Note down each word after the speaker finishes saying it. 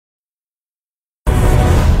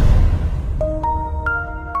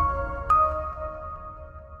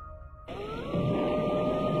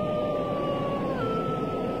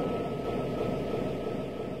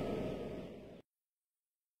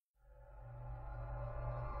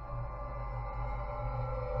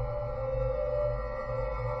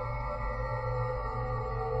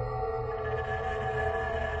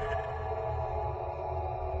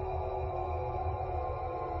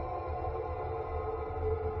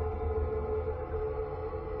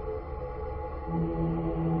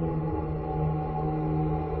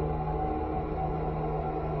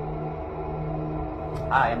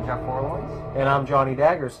Hi, I'm Jeff Forloins. And I'm Johnny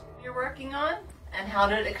Daggers. You're working on, and how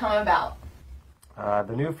did it come about?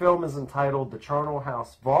 The new film is entitled The Charnel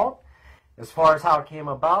House Vault. As far as how it came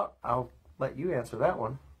about, I'll let you answer that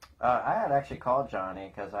one. I had actually called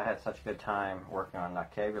Johnny because I had such a good time working on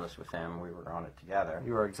Noctambulous with him. We were on it together.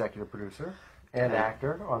 You were executive producer and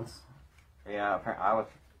actor on. Yeah, I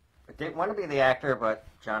didn't want to be the actor, but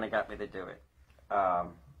Johnny got me to do it.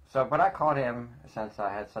 But I called him since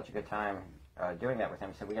I had such a good time doing that with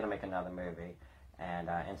him. Said we got to make another movie, and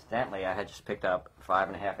incidentally, I had just picked up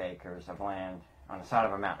 5.5 acres of land on the side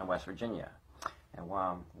of a mountain in West Virginia. And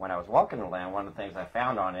when I was walking the land, one of the things I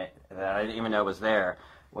found on it that I didn't even know was there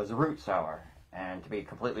was a root cellar. And to be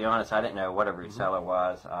completely honest, I didn't know what a root cellar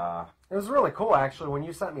was. It was really cool, actually. When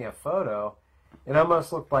you sent me a photo, it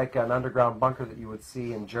almost looked like an underground bunker that you would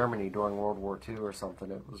see in Germany during World War II or something.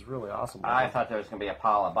 It was really awesome. I thought there was going to be a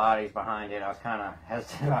pile of bodies behind it. I was kind of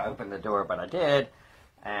hesitant to open the door, but I did.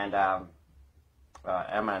 And Emma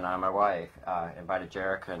and I, my wife, invited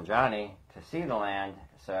Jerica and Johnny to see the land.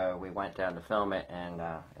 So we went down to film it, and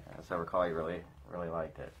as I recall, you really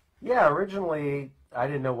liked it. Yeah, originally I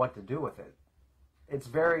didn't know what to do with it. It's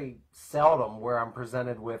very seldom where I'm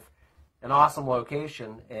presented with an awesome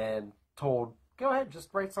location and told, go ahead, just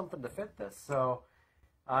write something to fit this. So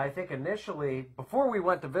I think initially, before we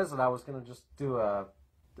went to visit, I was going to just do a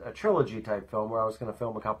trilogy type film where I was going to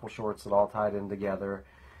film a couple shorts that all tied in together.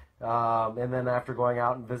 And then after going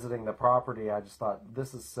out and visiting the property, I just thought,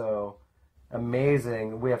 this is so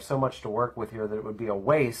amazing. We have so much to work with here that it would be a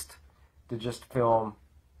waste to just film,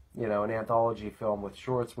 you know, an anthology film with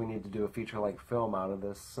shorts. We need to do a feature-length film out of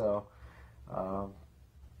this. So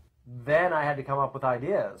then I had to come up with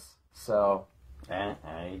ideas. So and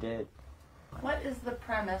he did. What is the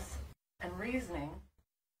premise and reasoning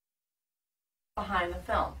behind the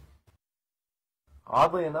film?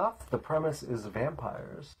 Oddly enough, the premise is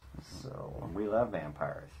vampires. So we love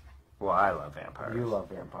vampires. Well, I love vampires. You love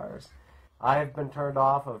vampires. I've been turned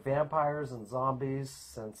off of vampires and zombies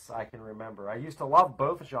since I can remember. I used to love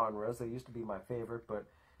both genres. They used to be my favorite, but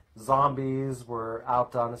zombies were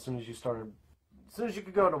outdone as soon as you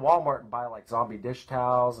could go to Walmart and buy like zombie dish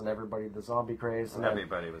towels and the zombie craze. And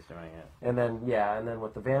everybody was doing it. And then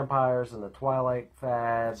with the vampires and the Twilight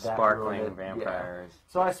fad. Sparkling vampires.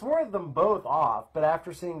 Yeah. So I swore them both off, but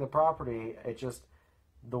after seeing the property,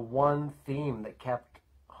 the one theme that kept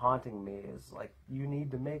haunting me is like, you need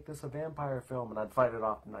to make this a vampire film, and I'd fight it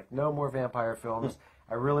off and like, no more vampire films.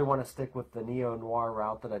 I really want to stick with the neo-noir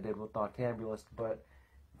route that I did with Noctambulist, but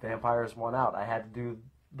vampires won out. I had to do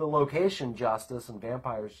the location justice, and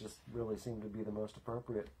vampires just really seemed to be the most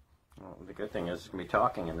appropriate. Well, the good thing is it's going to be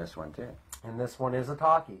talking in this one too. And this one is a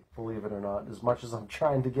talkie, believe it or not. As much as I'm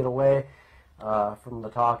trying to get away from the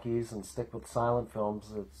talkies and stick with silent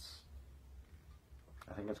films,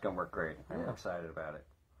 I think it's going to work great. I'm excited about it.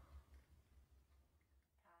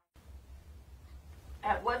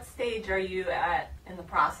 At what stage are you at in the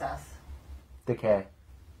process? Decay.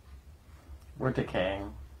 We're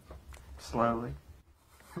decaying. Slowly.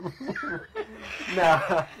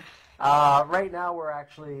 No. Right now we're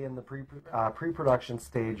actually in the pre-production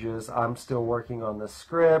stages. I'm still working on the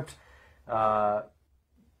script.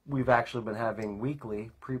 We've actually been having weekly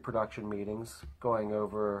pre-production meetings going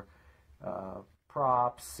over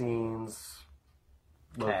props, scenes,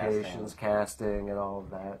 locations, casting, and all of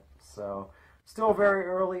that. So still very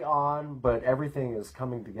early on, but everything is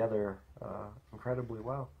coming together incredibly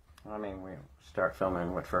well. I mean, we start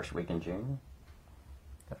filming, first week in June?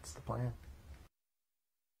 That's the plan.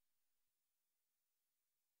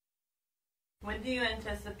 When do you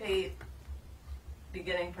anticipate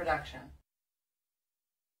beginning production?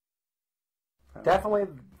 Definitely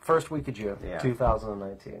first week of June,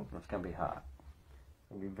 2019. It's going to be hot. It's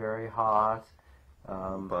going to be very hot.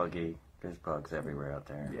 Buggy. There's bugs everywhere out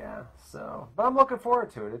there. Yeah, but I'm looking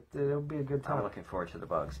forward to it. It'll be a good time. I'm looking forward to the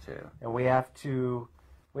bugs too. And we have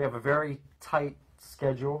a very tight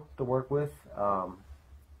schedule to work with.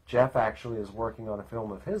 Jeff actually is working on a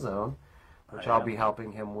film of his own, which I'll be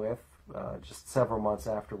helping him with just several months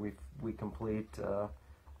after we complete the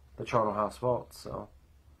Charnel House Vault. So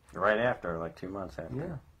right after, like 2 months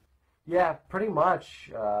after. Yeah, pretty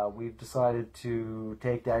much. We've decided to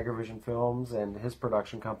take DaggerVision Films and his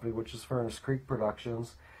production company, which is Furnace Creek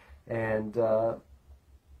Productions, and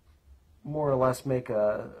more or less make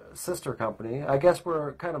a sister company. I guess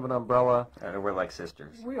we're kind of an umbrella. We're like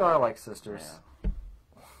sisters. We are like sisters. Yeah.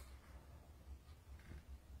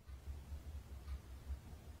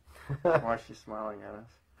 Why is she smiling at us?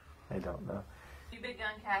 I don't know. Have you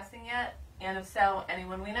begun casting yet? And if so,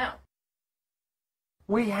 anyone we know?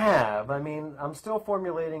 We have. I mean, I'm still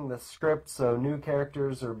formulating the script, so new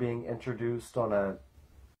characters are being introduced on a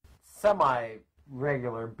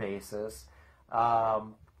semi-regular basis.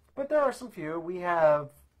 But there are some few. We have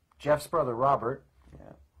Jeff's brother, Robert,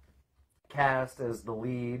 cast as the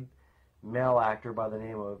lead male actor by the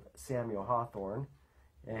name of Samuel Hawthorne.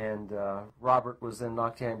 And Robert was in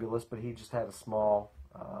Noctambulous, but he just had a small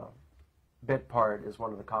bit part as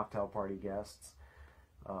one of the cocktail party guests.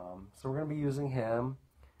 So we're going to be using him.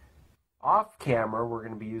 Off camera, we're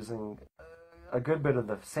going to be using a good bit of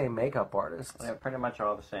the same makeup artists. Yeah, pretty much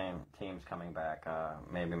all the same teams coming back,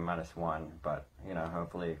 maybe minus one, but, you know,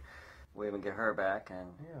 hopefully we even get her back and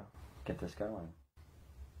get this going.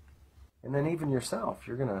 And then even yourself,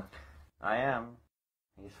 you're going to... I am.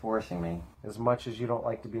 He's forcing me. As much as you don't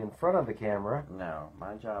like to be in front of the camera. No,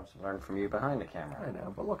 my job's to learn from you behind the camera. I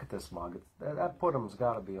know, but look at this mug. That put'em's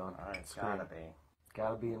got to be on It's screen. gotta be.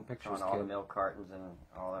 Got to be in pictures, On all the milk cartons and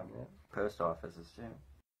all the post offices, too.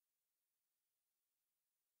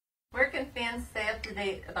 Where can fans stay up to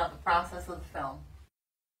date about the process of the film?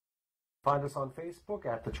 Find us on Facebook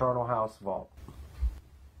at the Charnel House Vault.